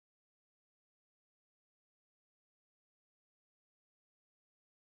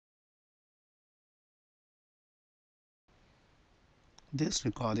This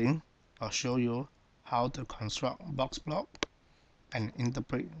recording will show you how to construct BoxPlot and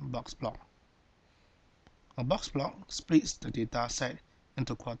interpret BoxPlot. A BoxPlot splits the data set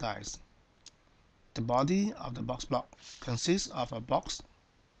into quartiles. The body of the BoxPlot consists of a box,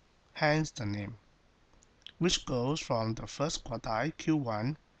 hence the name, which goes from the first quartile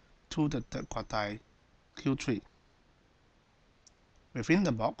Q1 to the third quartile Q3. Within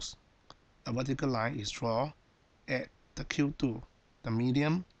the box, a vertical line is drawn at the Q2, the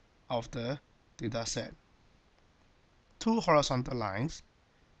median of the data set. Two horizontal lines,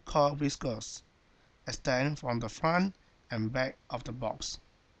 called whiskers, extend from the front and back of the box.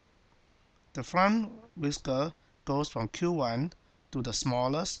 The front whisker goes from Q1 to the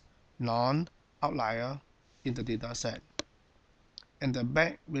smallest non-outlier in the data set, and the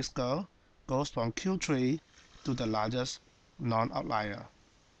back whisker goes from Q3 to the largest non-outlier.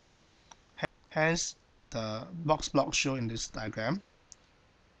 Hence, the box plot shown in this diagram.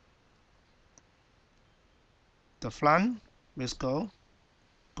 The front whisker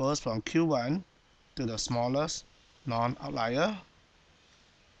goes from Q1 to the smallest non-outlier.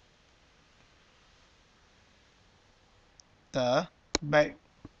 The back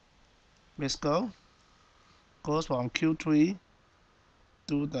whisker goes from Q3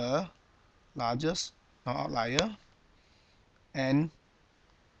 to the largest non-outlier, and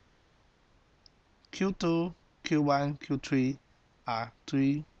Q2, Q1, Q3 are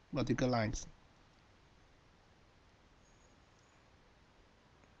three vertical lines.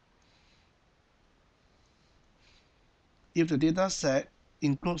 If the data set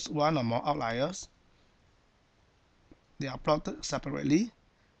includes one or more outliers, they are plotted separately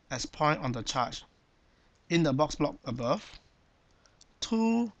as points on the chart. In the box plot above,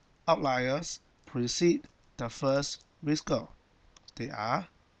 two outliers precede the first whisker. They are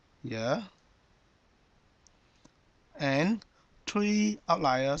here, and three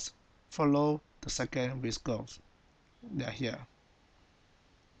outliers follow the second whisker. They are here.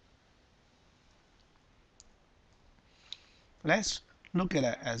 Let's look at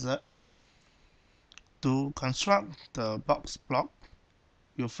it as a to construct the box plot.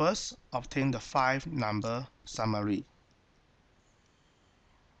 You first obtain the 5-number summary.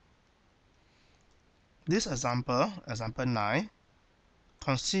 This example 9,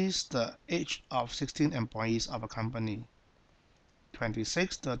 consists the age of 16 employees of a company: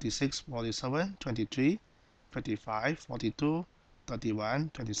 26, 36, 47, 23, 55, 42, 31,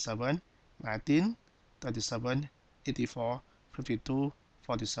 27, 19, 37, 84, 52,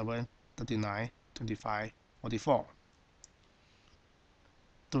 47, 39, 25, 44.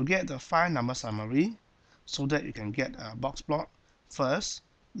 To get the 5-number summary, so that you can get a box plot, first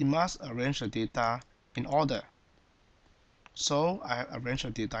you must arrange the data in order. So I have arranged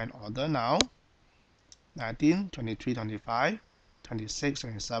the data in order now: 19, 23, 25, 26,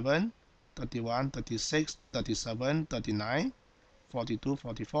 27, 31, 36, 37, 39, 42,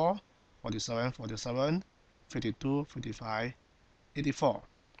 44, 47, 47, 52, 55, 84.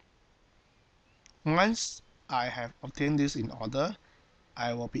 Once I have obtained this in order,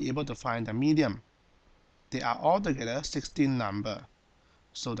 I will be able to find the median. They are altogether 16 number,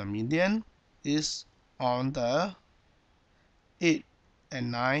 so the median is on the 8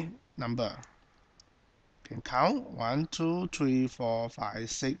 and 9 number. You can count 1, 2, 3, 4,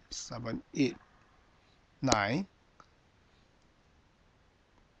 5, 6, 7, 8, 9.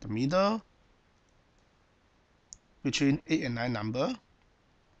 The middle between 8 and 9 number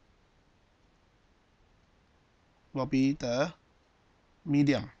will be the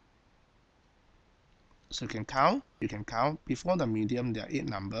median. So you can count before the median there are 8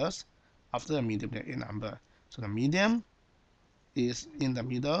 numbers, after the median there are 8 numbers. So the median is in the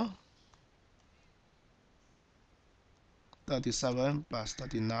middle. 37 plus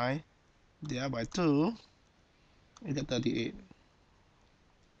 39 divided by 2, you get 38.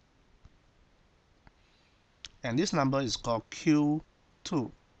 And this number is called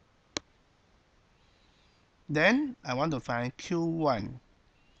Q2. Then I want to find Q1.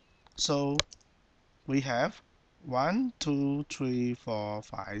 So we have 1, 2, 3, 4,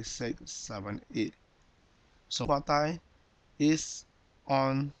 5, 6, 7, 8. So quartile is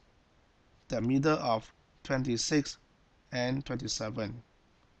on the middle of 26 and 27.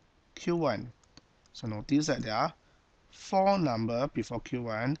 Q1. So notice that there are 4 numbers before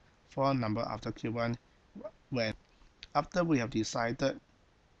Q1, 4 numbers after Q1, when after we have decided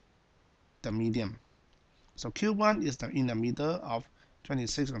the median. So Q1 is in the middle of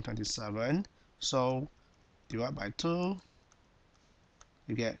 26 and 27. So divide by 2,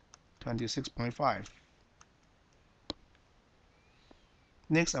 you get 26.5.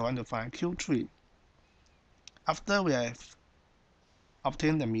 Next, I want to find Q3. After we have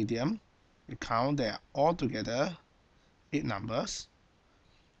obtain the median, we count them all together 8 numbers.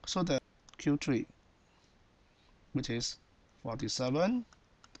 So the Q3, which is 47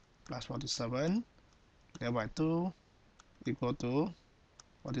 plus 47 divided by 2 equal to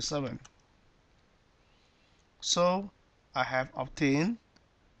 47. So I have obtained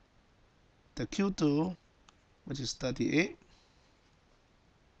the Q2, which is 38,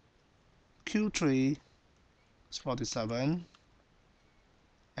 Q3 is 47,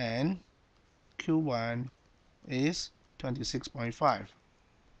 and Q1 is 26.5.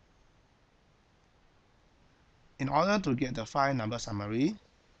 In order to get the 5-number summary,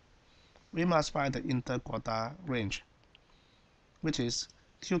 we must find the interquartile range, which is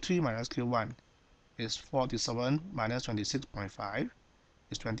Q3 minus Q1 is 47 minus 26.5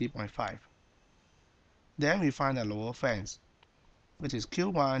 is 20.5. Then we find the lower fence, which is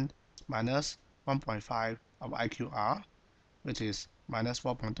Q1 minus 1.5 of IQR, which is minus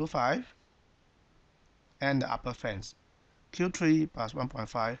 4.25, and the upper fence, Q3 plus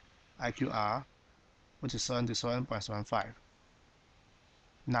 1.5 IQR, which is 77.75.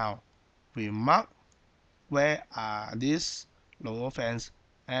 Now, we mark where are these lower fence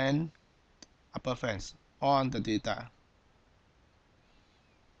and upper fence on the data.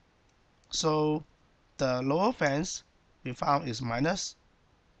 So the lower fence we found is minus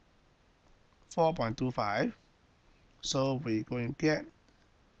 4.25. So we're going to get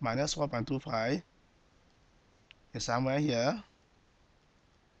minus 4.25 is somewhere here.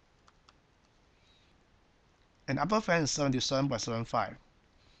 And upper fence is 77.75.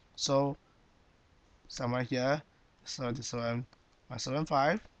 So somewhere here,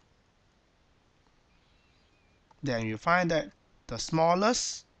 77.75. Then you find that the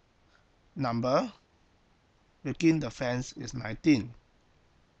smallest number within the fence is 19.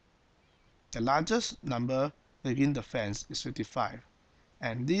 The largest number within the fence is 55.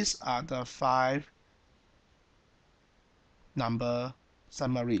 And these are the 5-number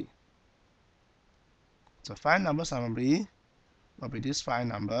summary. So 5-number summary will be this 5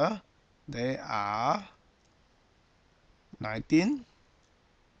 number. They are 19,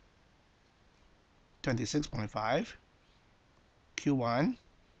 26.5, Q1,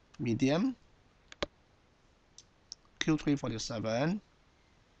 medium, Q3 47,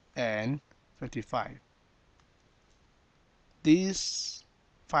 and 55. This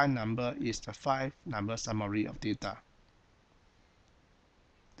 5 number is the 5-number summary of data.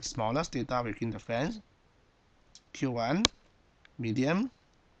 The smallest data within the fence, Q1, medium,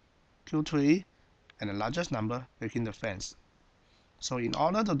 Q3, and the largest number within the fence. So in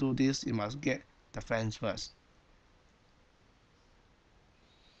order to do this, you must get the fence first.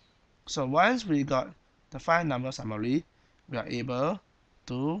 So once we got the 5-number summary, we are able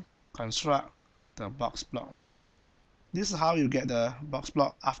to construct the box plot. This is how you get the box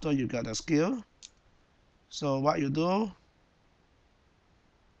plot after you get the skill. So what you do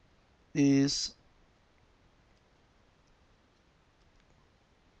is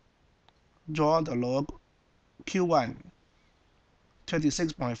draw the log Q1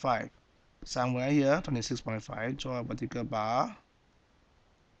 26.5, somewhere here 26.5, draw a vertical bar.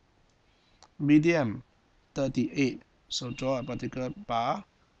 Medium 38, so draw a vertical bar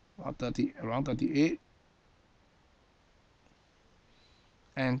around 38.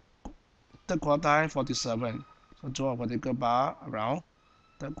 And third quartile 47, so draw a vertical bar around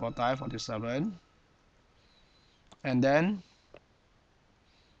third quartile 47. And then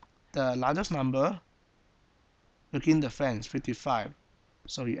the largest number within the fence, 55,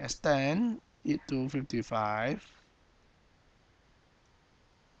 so you extend it to 55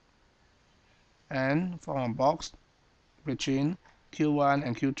 and form a box between Q1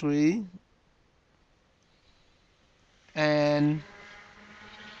 and Q3, and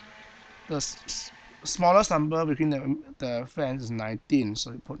the smallest number within the fence is 19,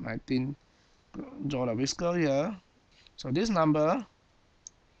 so you put 19, draw the whisker here. So this number,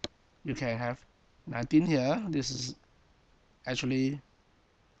 you can have 19 here. This is actually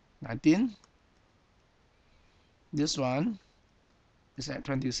 19. This one is at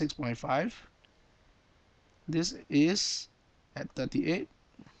 26.5. This is at 38.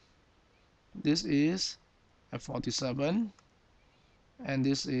 This is at 47. And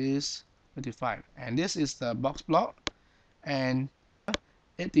this is 55. And this is the box plot. And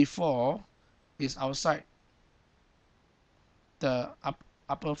 84 is outside the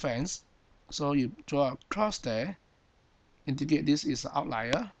upper fence. So you draw a cross there, indicate this is the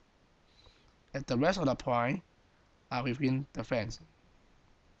outlier, and the rest of the point are within the fence.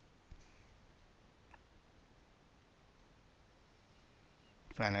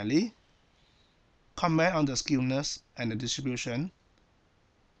 Finally, comment on the skewness and the distribution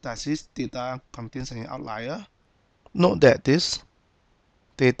Does this data contains any outlier? Note that this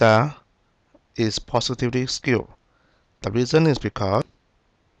data is positively skewed. The reason is because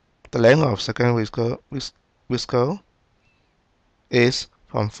the length of second whisker is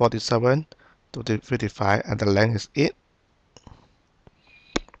from 47 to 55 and the length is 8,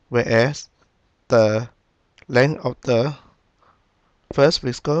 whereas the length of the first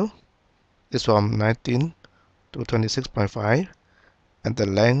whisker is from 19 to 26.5 and the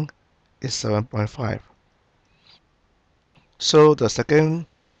length is 7.5. So the second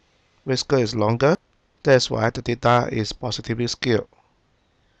whisker is longer. That's why the data is positively skewed.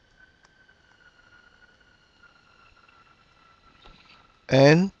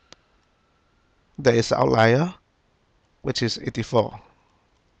 And there is an outlier, which is 84.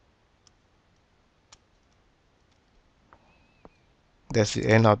 That's the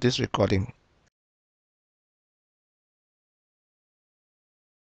end of this recording.